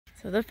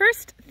So the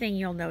first thing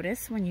you'll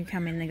notice when you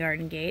come in the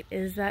garden gate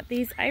is that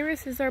these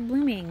irises are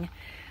blooming.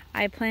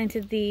 I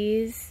planted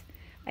these,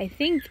 I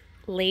think,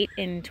 late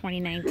in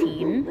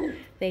 2019.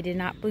 They did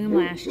not bloom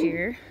last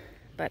year,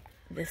 but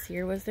this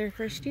year was their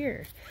first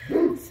year.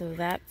 So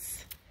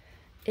that's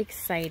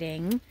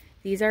exciting.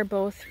 These are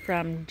both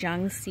from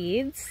Jung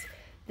Seeds.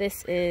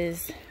 This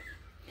is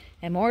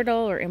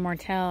Immortal or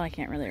Immortelle, I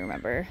can't really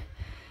remember.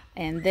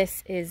 And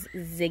this is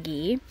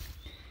Ziggy.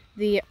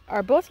 They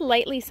are both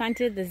lightly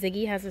scented. The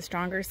Ziggy has a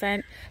stronger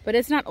scent, but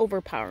it's not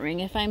overpowering.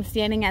 If I'm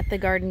standing at the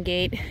garden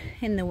gate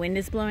and the wind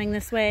is blowing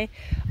this way,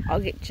 I'll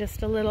get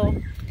just a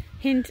little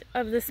hint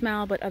of the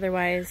smell, but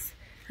otherwise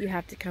you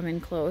have to come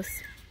in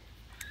close.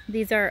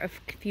 These are a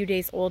few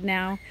days old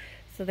now,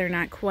 so they're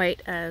not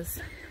quite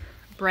as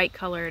bright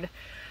colored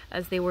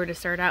as they were to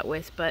start out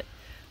with, but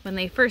when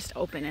they first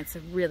open, it's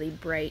a really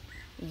bright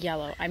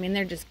yellow. I mean,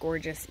 they're just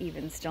gorgeous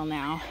even still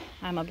now.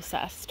 I'm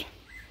obsessed.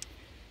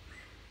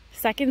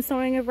 Second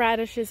sowing of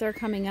radishes are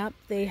coming up.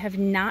 They have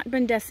not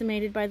been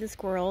decimated by the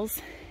squirrels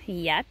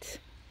yet.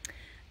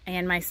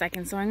 And my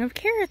second sowing of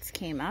carrots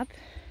came up.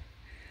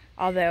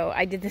 Although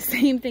I did the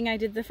same thing I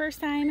did the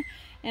first time,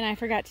 and I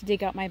forgot to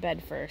dig out my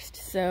bed first.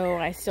 So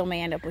I still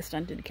may end up with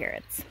stunted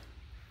carrots.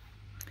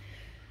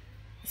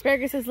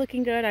 Asparagus is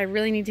looking good. I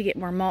really need to get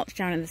more mulch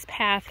down in this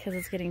path because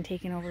it's getting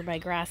taken over by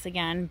grass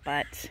again,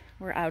 but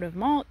we're out of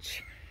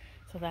mulch,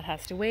 so that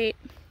has to wait.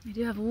 I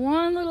do have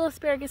one little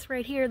asparagus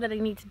right here that I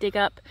need to dig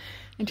up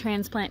and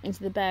transplant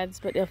into the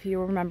beds, but if you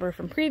remember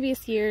from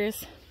previous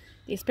years,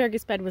 the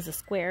asparagus bed was a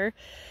square,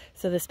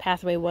 so this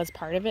pathway was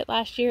part of it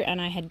last year,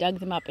 and I had dug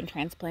them up and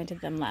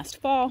transplanted them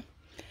last fall.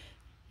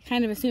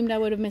 Kind of assumed I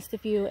would have missed a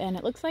few, and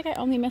it looks like I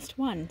only missed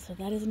one, so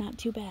that is not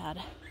too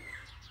bad.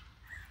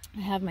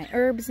 I have my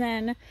herbs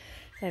in.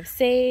 I have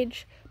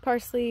sage,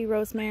 parsley,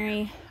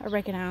 rosemary,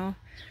 oregano,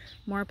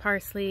 more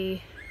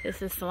parsley.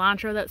 This is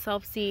cilantro that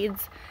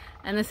self-seeds.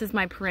 And this is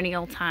my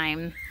perennial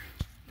thyme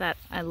that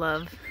I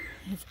love.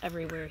 It's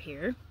everywhere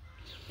here.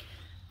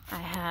 I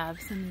have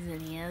some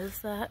zinnias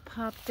that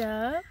popped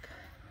up.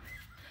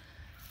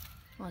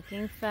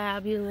 Looking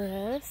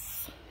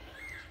fabulous.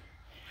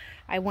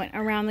 I went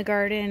around the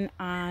garden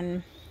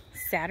on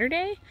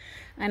Saturday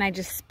and I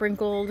just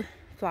sprinkled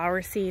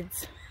flower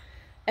seeds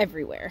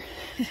everywhere.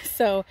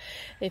 So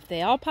if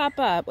they all pop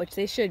up, which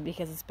they should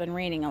because it's been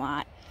raining a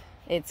lot,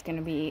 it's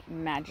gonna be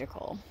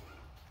magical.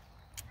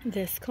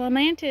 This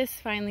clematis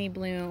finally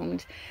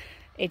bloomed.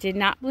 It did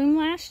not bloom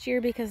last year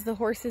because the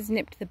horses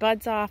nipped the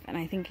buds off, and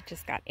I think it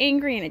just got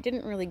angry and it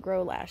didn't really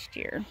grow last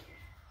year.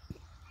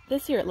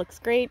 This year it looks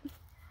great.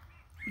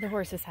 The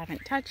horses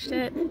haven't touched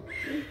it.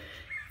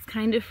 It's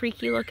kind of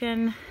freaky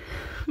looking,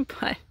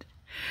 but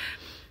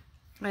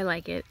I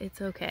like it.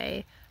 It's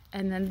okay.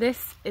 And then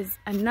this is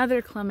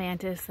another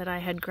clematis that I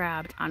had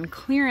grabbed on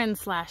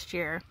clearance last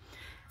year.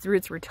 Its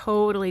roots were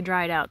totally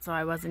dried out, so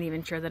I wasn't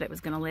even sure that it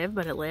was going to live,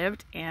 but it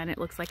lived, and it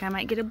looks like I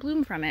might get a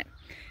bloom from it.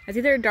 It's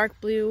either dark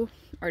blue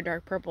or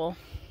dark purple.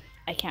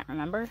 I can't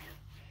remember,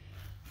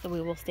 so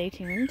we will stay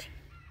tuned.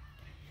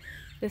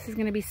 This is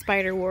going to be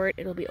spiderwort.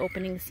 It'll be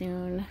opening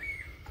soon.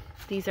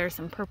 These are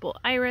some purple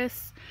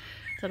iris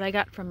that I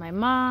got from my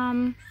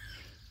mom.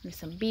 There's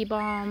some bee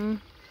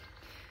balm.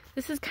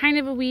 This is kind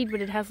of a weed,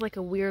 but it has like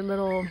a weird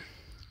little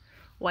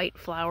white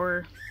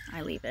flower.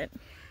 I leave it.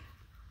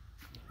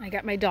 I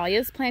got my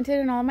dahlias planted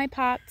in all my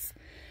pots.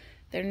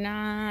 They're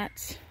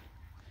not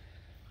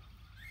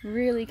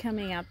really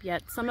coming up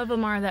yet. Some of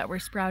them are that were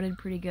sprouted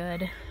pretty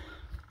good.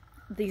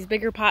 These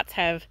bigger pots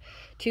have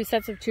 2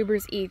 sets of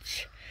tubers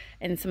each,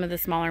 and some of the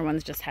smaller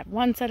ones just have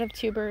 1 set of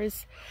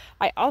tubers.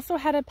 I also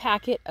had a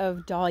packet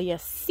of dahlia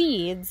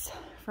seeds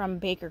from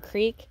Baker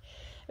Creek.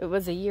 It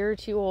was a year or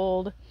 2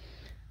 old.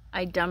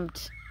 I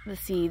dumped the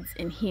seeds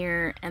in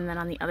here and then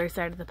on the other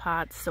side of the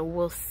pots, so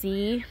we'll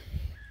see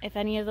if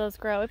any of those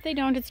grow. If they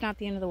don't, it's not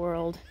the end of the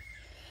world,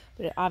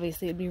 but it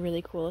obviously would be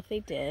really cool if they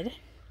did.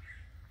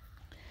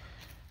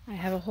 I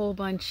have a whole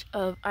bunch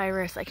of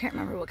iris. I can't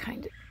remember what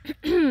kind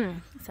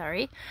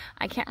sorry,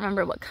 I can't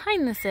remember what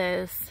kind this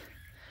is,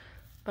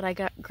 but I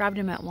grabbed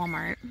them at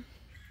Walmart.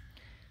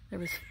 There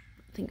was,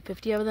 I think,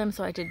 50 of them,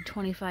 so I did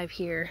 25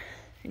 here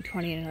and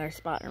 20 in another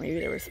spot, or maybe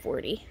there was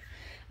 40.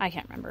 I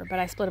can't remember, but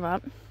I split them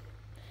up.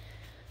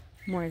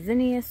 More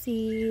zinnia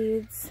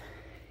seeds.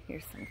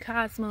 Here's some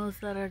cosmos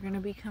that are going to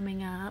be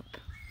coming up.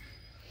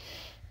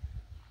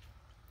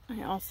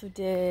 I also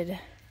did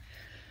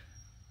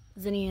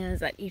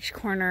zinnias at each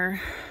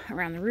corner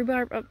around the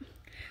rhubarb. Oh,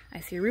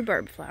 I see a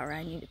rhubarb flower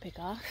I need to pick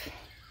off.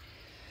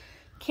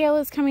 Kale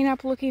is coming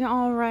up looking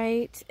all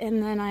right.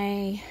 And then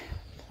I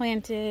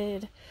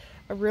planted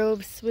a row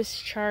of Swiss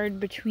chard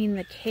between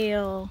the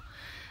kale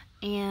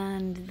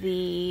and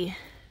the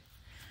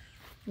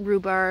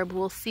rhubarb.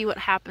 We'll see what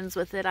happens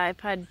with it. I've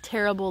had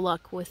terrible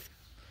luck with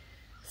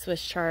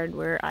Swiss chard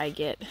where I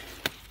get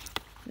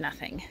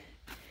nothing.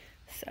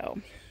 So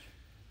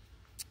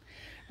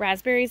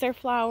raspberries are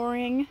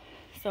flowering,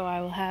 so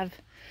I will have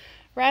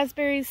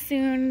raspberries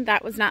soon.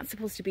 That was not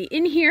supposed to be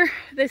in here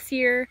this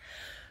year,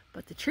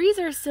 but the trees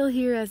are still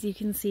here, as you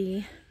can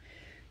see.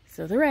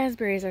 So the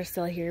raspberries are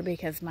still here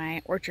because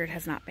my orchard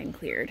has not been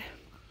cleared.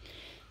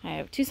 I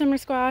have 2 summer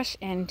squash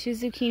and 2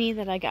 zucchini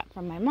that I got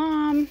from my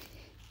mom.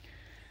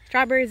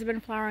 Strawberries have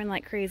been flowering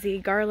like crazy.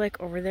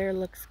 Garlic over there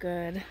looks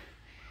good.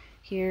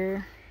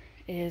 Here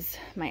is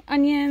my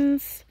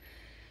onions,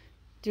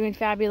 doing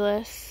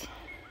fabulous.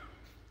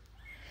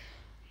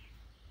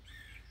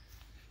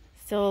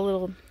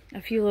 Still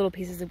a few little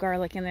pieces of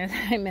garlic in there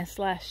that I missed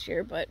last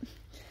year, but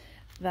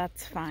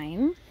that's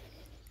fine.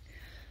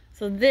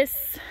 So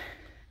this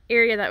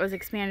area that was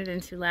expanded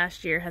into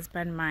last year has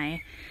been my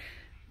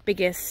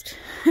biggest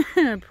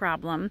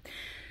problem.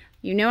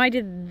 You know, I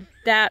did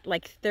that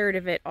like third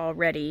of it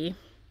already.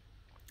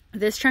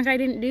 This chunk I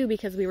didn't do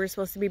because we were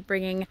supposed to be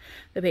bringing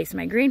the base of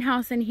my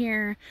greenhouse in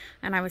here,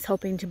 and I was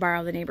hoping to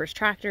borrow the neighbor's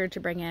tractor to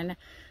bring in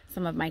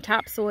some of my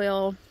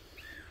topsoil.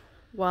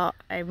 Well,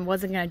 I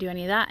wasn't going to do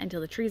any of that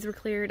until the trees were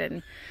cleared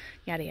and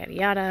yada yada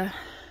yada.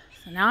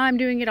 So now I'm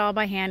doing it all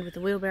by hand with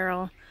the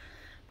wheelbarrow. I'm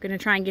going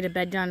to try and get a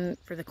bed done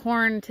for the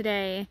corn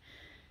today,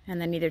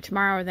 and then either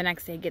tomorrow or the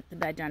next day get the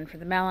bed done for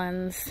the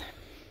melons.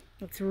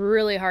 It's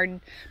really hard.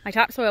 My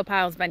topsoil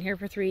pile's been here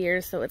for 3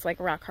 years, so it's like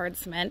rock hard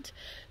cement.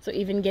 So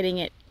even getting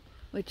it,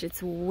 which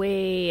it's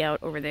way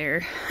out over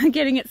there,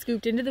 getting it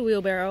scooped into the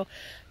wheelbarrow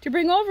to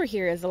bring over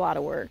here is a lot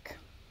of work.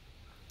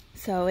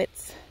 So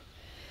it's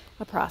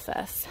a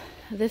process.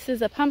 This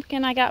is a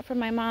pumpkin I got from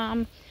my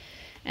mom,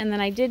 and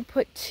then I did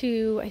put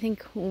 2, I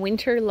think,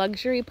 winter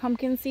luxury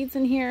pumpkin seeds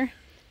in here.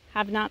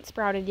 Have not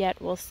sprouted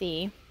yet, we'll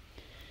see.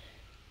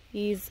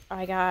 These,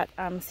 I got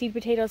seed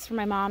potatoes from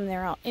my mom.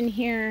 They're all in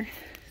here.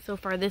 So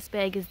far this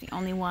bag is the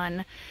only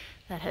one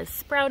that has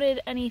sprouted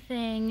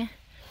anything.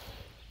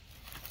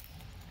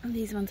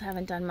 These ones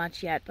haven't done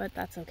much yet, but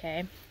that's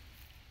okay.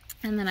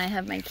 And then I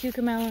have my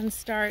cucamelon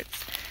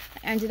starts.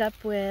 I ended up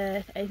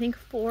with, I think,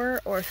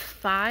 4 or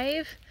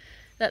 5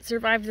 that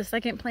survived the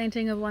second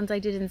planting of ones I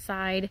did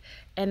inside.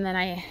 And then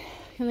I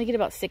only get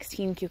about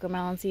 16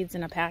 cucamelon seeds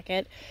in a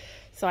packet.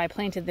 So I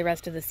planted the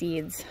rest of the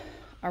seeds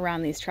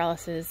around these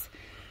trellises,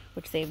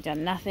 which they've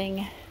done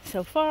nothing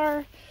so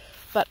far.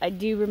 But I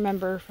do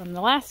remember from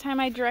the last time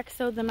I direct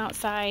sowed them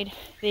outside,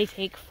 they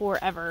take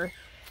forever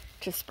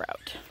to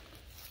sprout.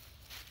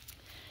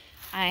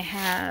 I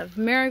have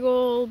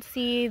marigold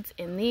seeds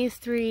in these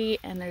 3,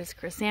 and there's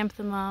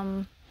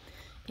chrysanthemum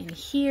in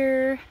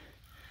here.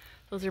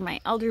 Those are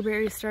my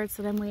elderberry starts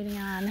that I'm waiting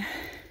on.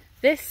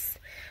 This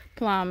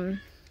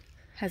plum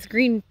has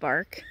green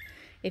bark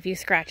if you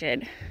scratch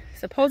it.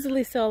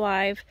 Supposedly still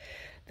alive,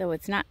 though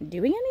it's not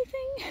doing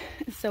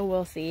anything, so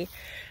we'll see.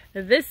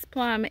 This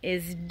plum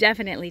is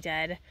definitely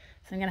dead,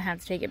 so I'm gonna have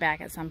to take it back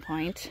at some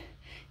point.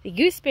 The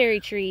gooseberry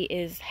tree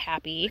is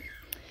happy.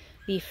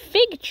 The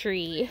fig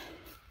tree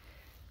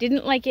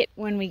didn't like it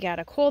when we got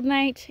a cold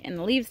night and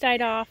the leaves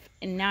died off,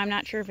 and now I'm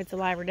not sure if it's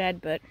alive or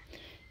dead, but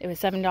it was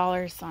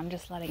 $7, so I'm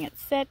just letting it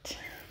sit.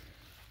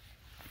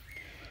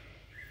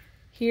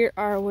 Here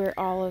are where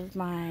all of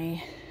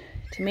my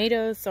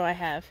tomatoes, so I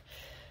have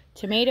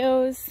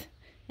tomatoes,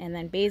 and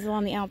then basil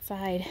on the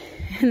outside,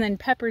 and then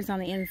peppers on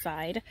the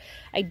inside.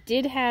 I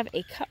did have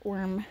a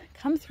cutworm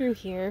come through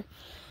here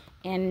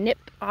and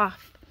nip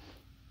off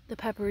the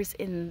peppers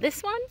in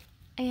this one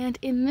and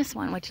in this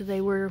one, which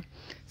they were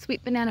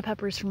sweet banana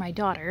peppers for my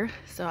daughter.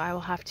 So I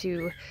will have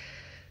to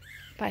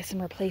buy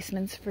some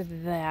replacements for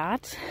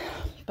that.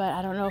 But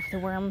I don't know if the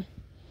worm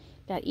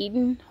got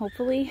eaten,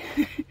 hopefully,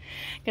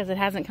 because it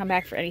hasn't come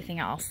back for anything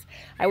else.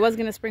 I was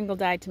going to sprinkle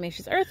dyed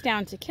Tenacious Earth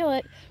down to kill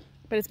it,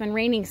 but it's been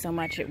raining so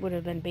much it would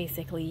have been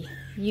basically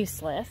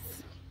useless.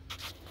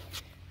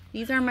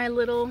 These are my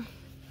little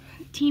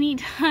teeny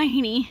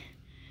tiny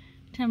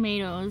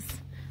tomatoes.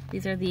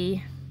 These are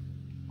the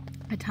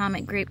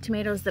Atomic Grape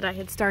tomatoes that I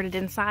had started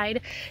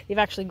inside. They've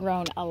actually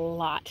grown a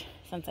lot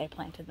since I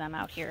planted them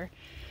out here.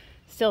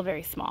 Still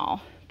very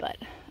small, but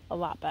a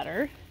lot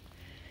better.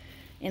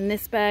 In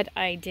this bed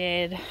I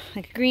did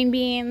like green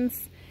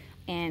beans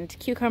and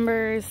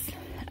cucumbers,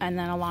 and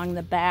then along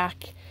the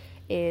back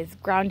is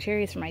ground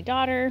cherries for my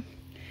daughter.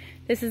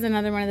 This is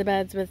another one of the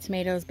beds with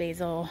tomatoes,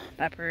 basil,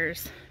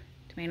 peppers,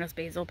 tomatoes,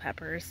 basil,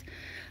 peppers.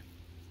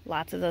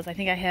 Lots of those. I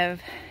think I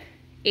have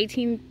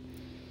 18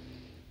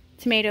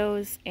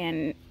 tomatoes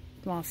and,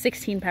 well,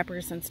 16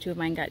 peppers since 2 of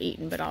mine got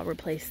eaten, but I'll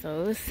replace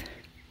those.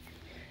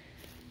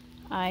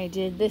 I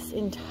did this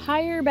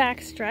entire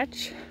back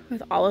stretch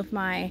with all of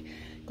my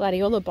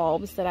gladiola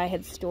bulbs that I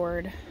had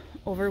stored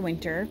over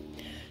winter.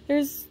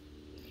 There's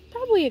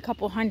probably a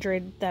couple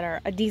hundred that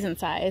are a decent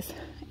size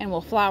and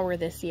will flower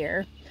this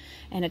year,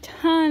 and a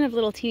ton of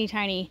little teeny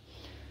tiny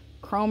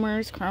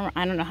chromers,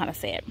 I don't know how to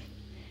say it.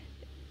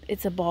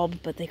 It's a bulb,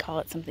 but they call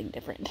it something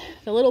different.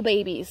 The little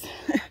babies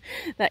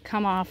that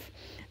come off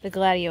the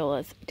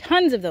gladiolas.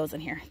 Tons of those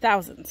in here,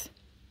 thousands.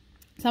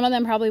 Some of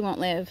them probably won't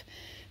live.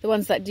 The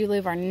ones that do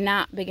live are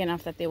not big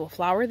enough that they will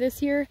flower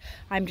this year.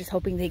 I'm just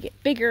hoping they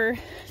get bigger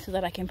so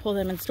that I can pull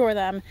them and store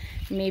them.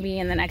 Maybe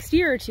in the next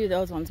year or two,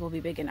 those ones will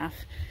be big enough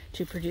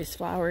to produce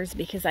flowers,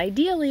 because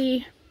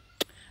ideally,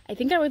 I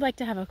think I would like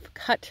to have a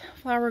cut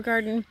flower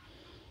garden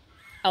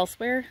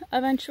elsewhere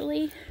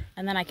eventually,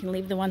 and then I can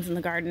leave the ones in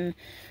the garden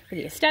for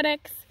the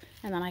aesthetics,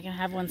 and then I can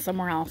have one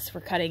somewhere else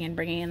for cutting and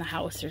bringing in the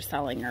house or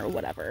selling or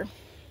whatever.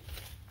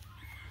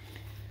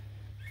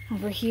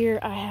 Over here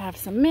I have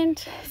some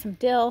mint, some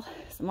dill,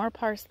 some more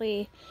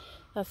parsley,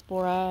 that's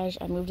borage.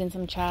 I moved in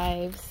some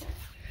chives,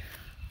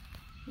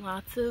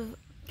 lots of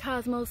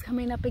cosmos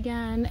coming up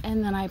again,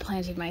 and then I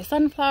planted my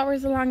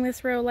sunflowers along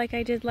this row like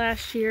I did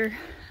last year.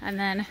 And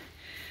then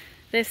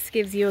this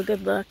gives you a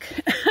good look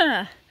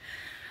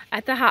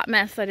at the hot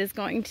mess that is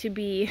going to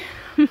be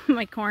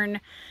my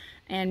corn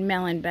and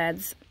melon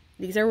beds.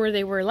 These are where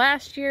they were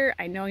last year.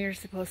 I know you're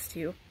supposed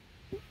to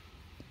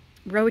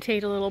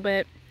rotate a little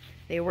bit.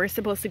 They were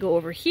supposed to go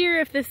over here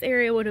if this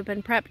area would have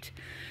been prepped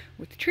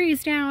with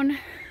trees down,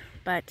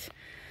 but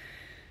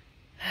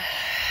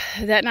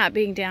that not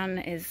being down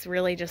is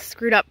really just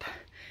screwed up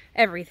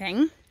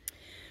everything.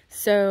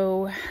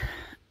 So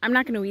I'm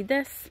not going to weed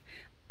this.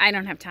 I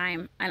don't have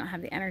time. I don't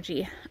have the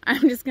energy.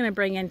 I'm just going to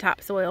bring in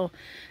topsoil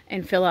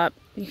and fill up.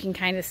 You can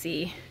kind of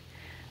see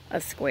a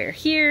square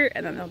here,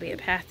 and then there'll be a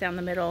path down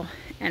the middle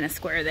and a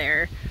square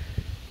there.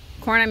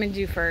 Corn I'm going to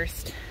do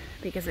first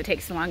because it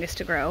takes the longest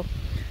to grow.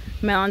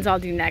 Melons I'll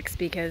do next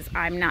because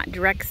I'm not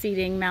direct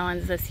seeding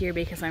melons this year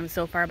because I'm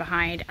so far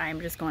behind. I'm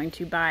just going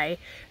to buy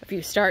a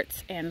few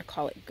starts and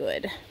call it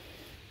good.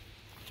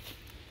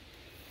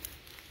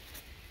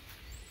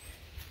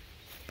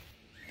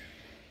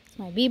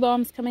 So my bee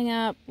balm's coming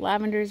up,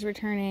 lavender's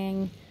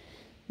returning,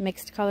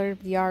 mixed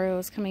colored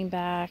yarrow's coming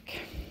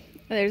back.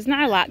 There's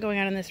not a lot going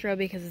on in this row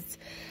because it's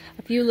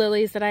a few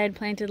lilies that I had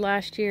planted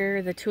last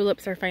year. The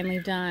tulips are finally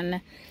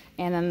done,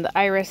 and then the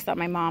iris that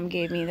my mom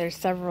gave me, there's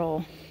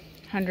several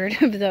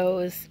hundred of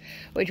those,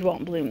 which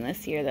won't bloom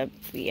this year. That'll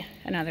be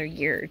another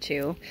year or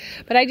two.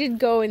 But I did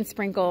go and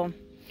sprinkle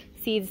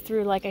seeds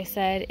through, like I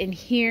said. In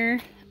here,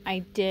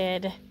 I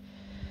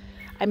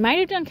might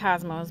have done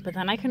cosmos, but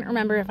then I couldn't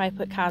remember if I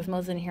put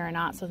cosmos in here or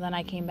not. So then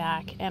I came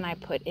back and I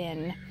put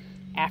in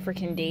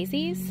African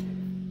daisies.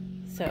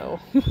 So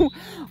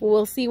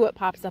we'll see what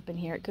pops up in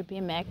here. It could be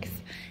a mix.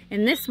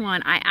 In this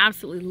one, I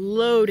absolutely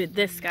loaded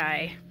this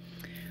guy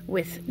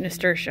with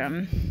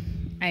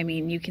nasturtium. I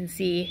mean, you can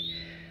see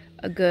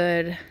a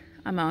good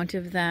amount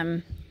of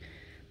them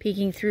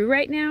peeking through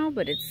right now,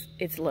 but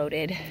it's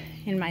loaded.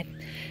 And my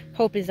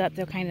hope is that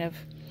they'll kind of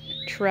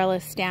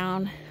trellis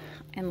down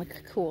and look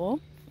cool.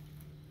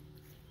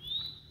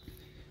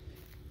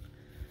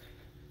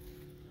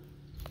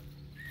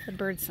 The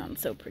birds sound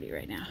so pretty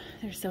right now.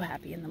 They're so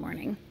happy in the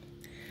morning.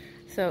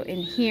 So in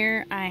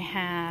here I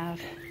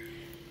have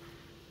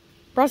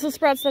Brussels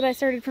sprouts that I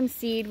started from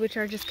seed, which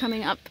are just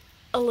coming up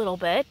a little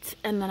bit.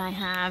 And then I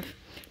have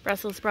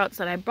Brussels sprouts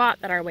that I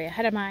bought that are way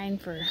ahead of mine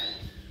for,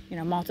 you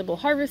know, multiple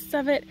harvests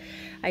of it.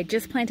 I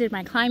just planted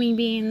my climbing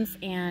beans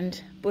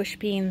and bush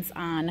beans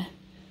on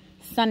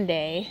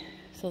Sunday,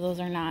 so those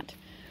are not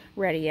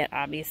ready yet,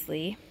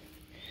 obviously,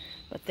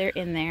 but they're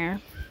in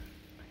there.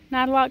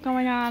 Not a lot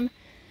going on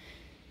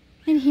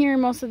in here.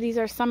 Most of these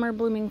are summer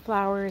blooming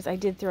flowers. I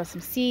did throw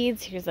some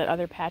seeds. Here's that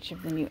other patch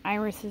of the new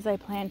irises I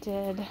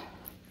planted.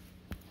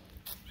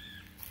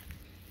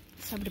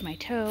 Subbed my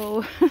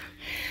toe.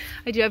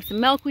 I do have some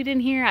milkweed in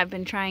here. I've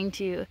been trying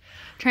to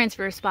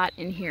transfer a spot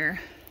in here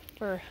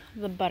for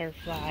the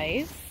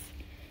butterflies.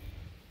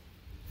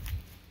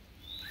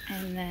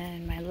 And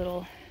then my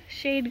little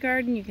shade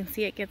garden, you can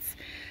see it gets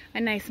a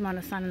nice amount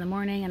of sun in the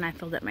morning, and I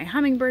filled up my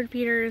hummingbird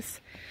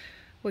feeders,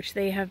 which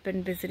they have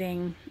been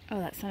visiting. Oh,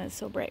 that sun is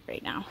so bright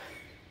right now.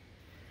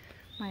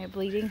 My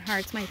bleeding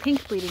hearts, my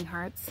pink bleeding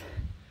hearts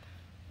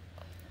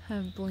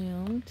have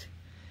bloomed.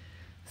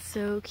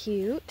 So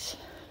cute.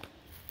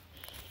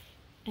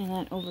 And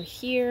then over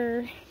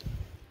here,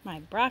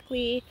 my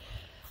broccoli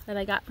that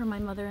I got from my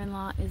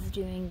mother-in-law is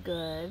doing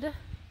good.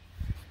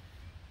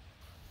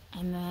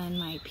 And then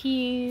my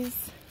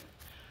peas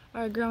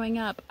are growing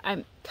up.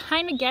 I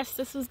kind of guessed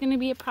this was going to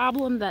be a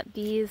problem, that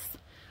these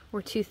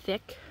were too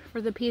thick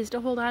for the peas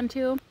to hold on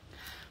to.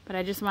 But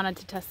I just wanted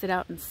to test it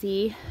out and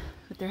see,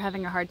 but they're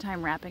having a hard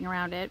time wrapping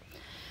around it.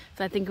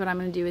 So I think what I'm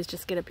going to do is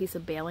just get a piece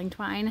of baling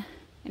twine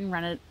and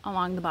run it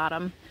along the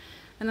bottom,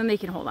 and then they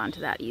can hold on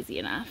to that easy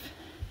enough.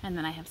 And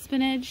then I have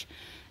spinach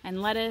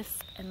and lettuce,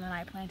 and then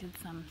I planted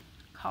some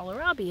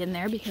kohlrabi in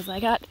there because I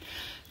got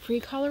free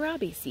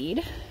kohlrabi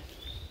seed.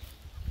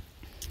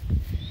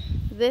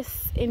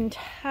 This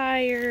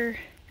entire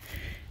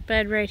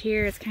bed right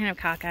here is kind of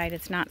cockeyed.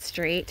 It's not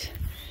straight.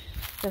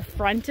 The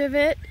front of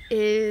it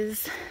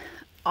is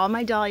all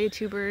my dahlia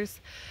tubers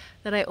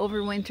that I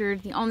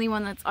overwintered. The only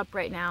one that's up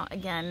right now,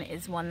 again,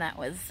 is one that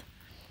was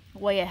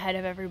way ahead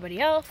of everybody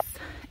else.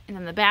 And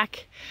then the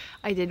back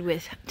I did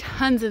with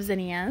tons of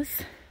zinnias.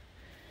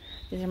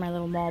 These are my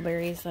little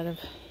mulberries that have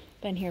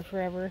been here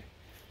forever,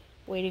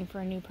 waiting for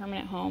a new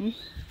permanent home.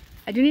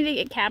 I do need to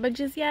get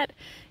cabbages yet,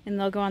 and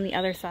they'll go on the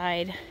other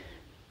side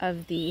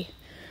of the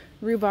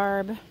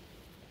rhubarb.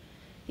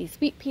 These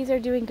sweet peas are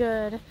doing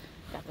good.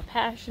 Got the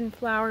passion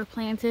flower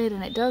planted,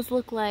 and it does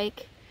look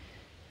like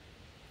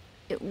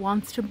it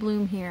wants to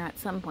bloom here at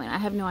some point. I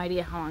have no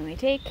idea how long they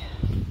take.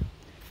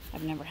 I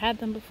I've never had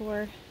them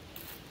before.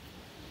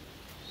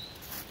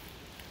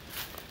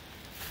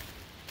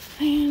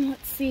 And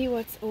let's see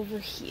what's over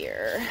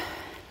here.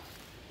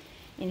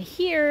 In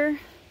here,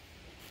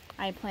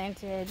 I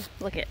planted,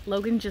 look at,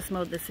 Logan just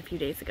mowed this a few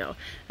days ago.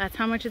 That's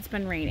how much it's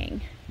been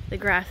raining. The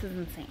grass is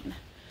insane.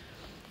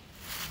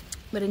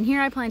 But in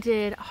here I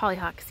planted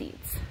hollyhock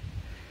seeds.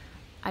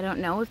 I don't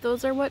know if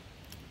those are what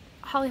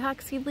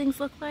hollyhock seedlings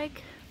look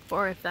like,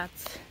 or if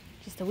that's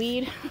just a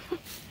weed.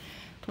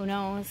 Who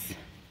knows?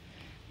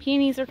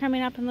 Peonies are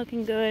coming up and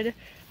looking good.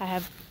 I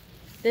have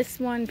this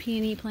one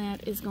peony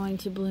plant is going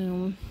to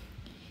bloom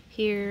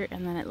here,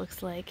 and then it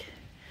looks like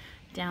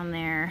down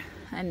there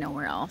and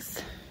nowhere else,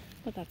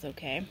 but that's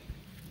okay.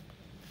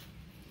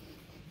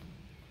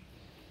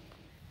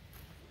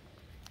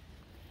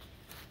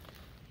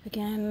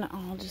 Again,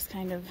 I'll just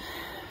kind of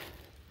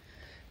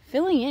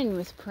filling in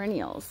with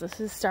perennials. This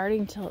is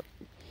starting to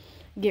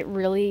get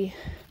really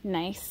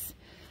nice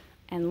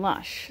and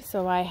lush.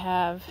 So I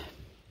have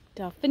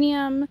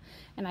delphinium,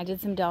 and I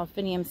did some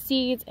delphinium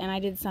seeds, and I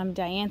did some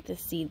dianthus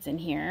seeds in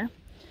here.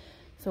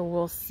 So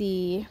we'll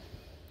see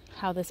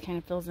how this kind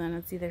of fills in.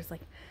 Let's see, there's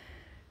like,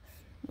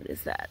 what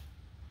is that?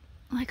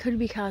 Well, it could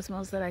be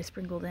cosmos that I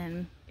sprinkled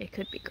in. It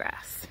could be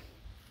grass.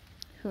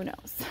 Who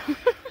knows?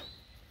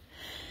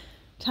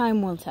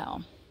 Time will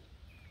tell.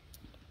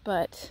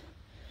 But,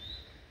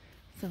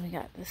 so we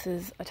got, this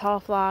is a tall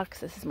phlox,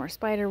 this is more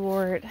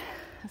spiderwort,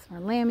 that's more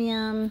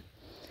lamium.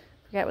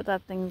 Forget what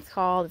that thing's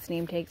called, its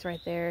name tags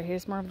right there.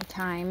 Here's more of the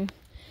thyme.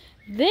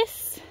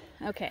 This,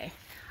 okay,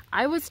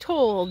 I was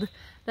told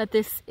that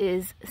this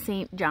is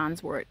St.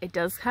 John's wort. It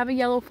does have a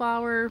yellow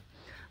flower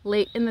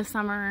late in the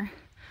summer,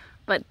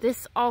 but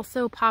this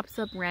also pops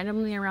up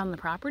randomly around the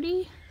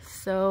property.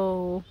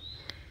 So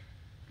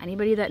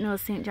anybody that knows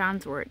St.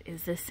 John's wort,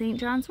 is this St.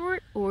 John's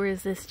wort, or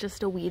is this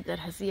just a weed that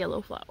has a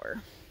yellow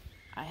flower?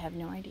 I have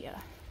no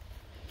idea.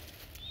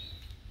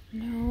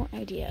 No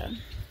idea.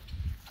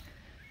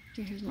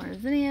 Here's more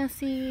zinnia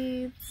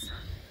seeds.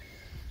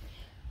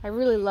 I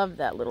really love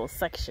that little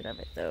section of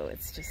it though.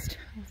 It's just,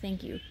 oh,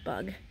 thank you,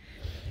 bug.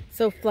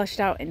 So flushed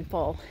out and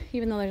full.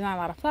 Even though there's not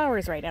a lot of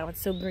flowers right now,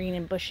 it's so green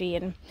and bushy,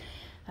 and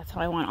that's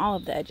how I want all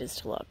of the edges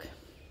to look.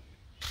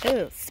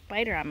 Oh,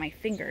 spider on my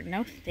finger.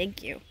 No,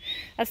 thank you.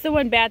 That's the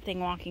one bad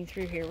thing walking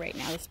through here right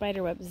now. The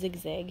spider web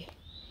zigzag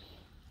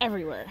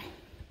everywhere.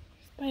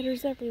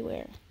 Spiders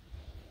everywhere.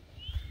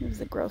 It was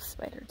a gross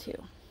spider too.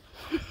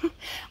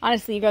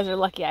 Honestly, you guys are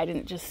lucky I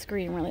didn't just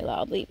scream really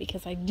loudly,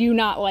 because I do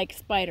not like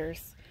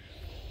spiders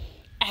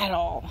at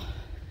all.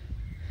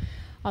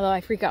 Although I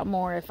freak out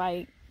more if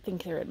I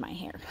think they're in my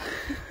hair.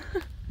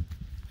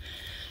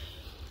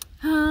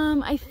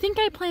 I think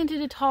I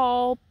planted a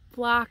tall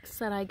phlox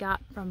that I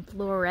got from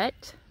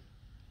Floret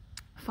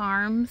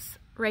Farms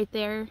right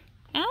there.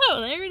 Oh,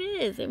 there it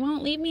is. It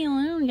won't leave me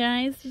alone,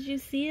 guys. Did you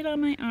see it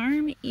on my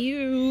arm?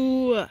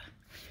 Ew.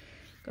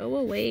 Go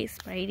away,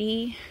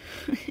 Spidey.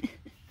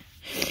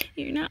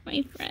 You're not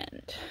my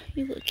friend.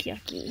 You look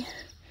yucky.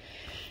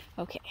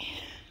 Okay.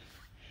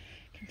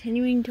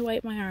 Continuing to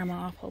wipe my arm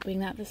off, hoping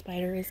that the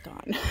spider is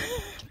gone.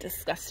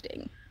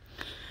 Disgusting.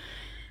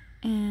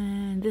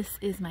 And this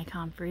is my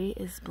comfrey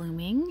is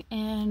blooming,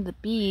 and the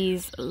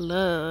bees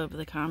love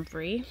the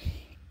comfrey.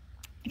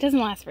 It doesn't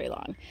last very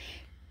long.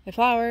 It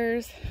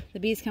flowers, the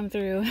bees come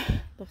through,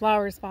 the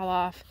flowers fall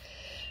off,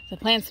 the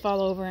plants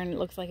fall over, and it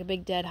looks like a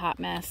big dead hot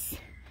mess.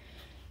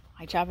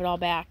 I chop it all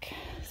back,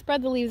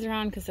 spread the leaves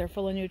around because they're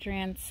full of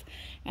nutrients,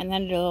 and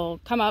then it'll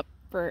come up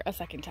for a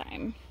second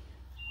time.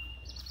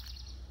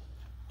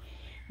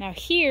 Now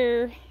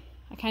here,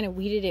 I kind of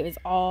weeded it. It was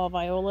all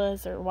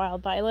violas or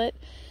wild violet.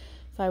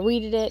 So I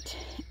weeded it,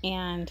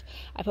 and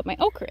I put my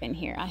okra in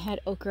here. I had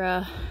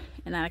okra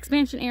in that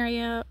expansion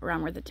area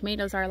around where the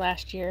tomatoes are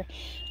last year.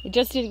 It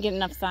just didn't get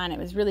enough sun. It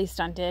was really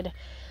stunted.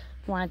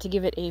 Wanted to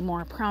give it a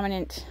more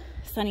prominent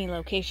sunny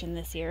location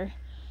this year.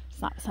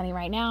 It's not sunny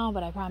right now,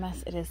 but I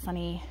promise it is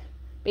sunny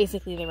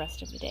basically the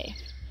rest of the day.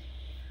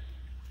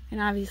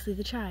 And obviously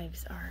the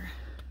chives are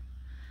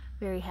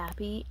very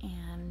happy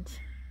and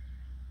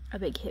a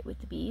big hit with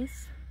the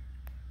bees.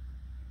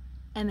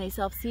 And they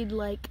self-seed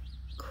like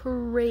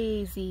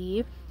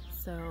crazy,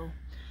 so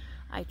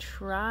I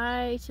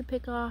try to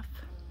pick off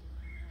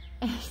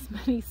as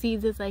many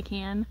seeds as I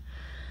can,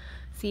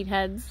 seed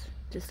heads,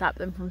 to stop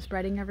them from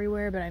spreading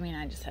everywhere. But I mean,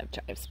 I just have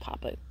chives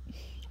pop it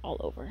all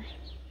over.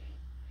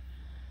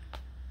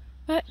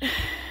 But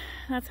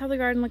that's how the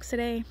garden looks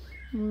today.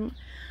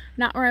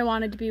 Not where I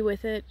wanted to be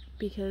with it,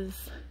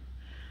 because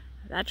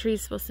that tree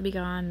is supposed to be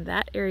gone,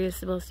 that area is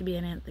supposed to be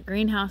in it, the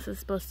greenhouse is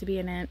supposed to be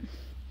in it.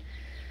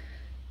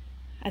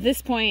 At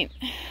this point,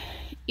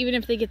 even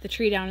if they get the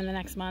tree down in the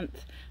next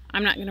month,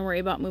 I'm not going to worry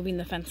about moving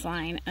the fence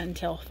line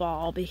until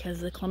fall, because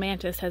the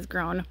clematis has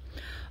grown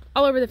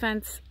all over the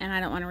fence and I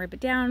don't want to rip it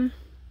down.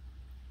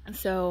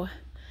 So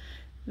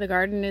the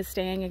garden is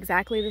staying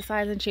exactly the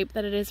size and shape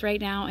that it is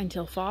right now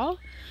until fall.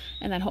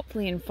 And then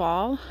hopefully in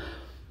fall,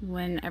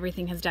 when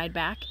everything has died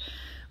back,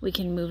 we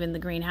can move in the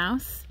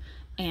greenhouse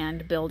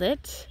and build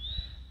it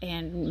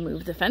and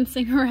move the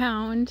fencing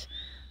around.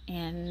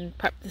 and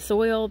prep the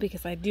soil,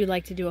 because I do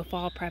like to do a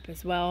fall prep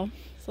as well,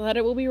 so that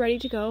it will be ready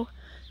to go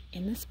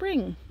in the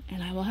spring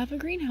and I will have a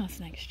greenhouse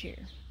next year.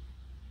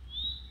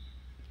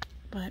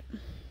 But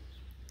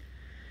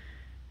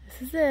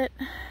this is it.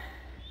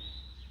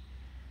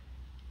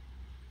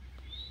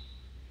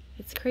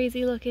 It's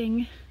crazy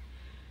looking,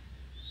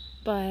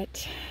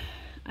 but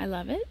I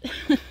love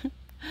it.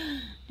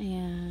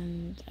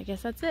 And I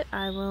guess that's it.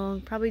 I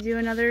will probably do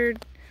another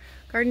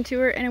garden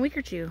tour in a week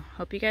or two.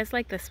 Hope you guys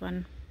like this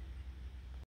one.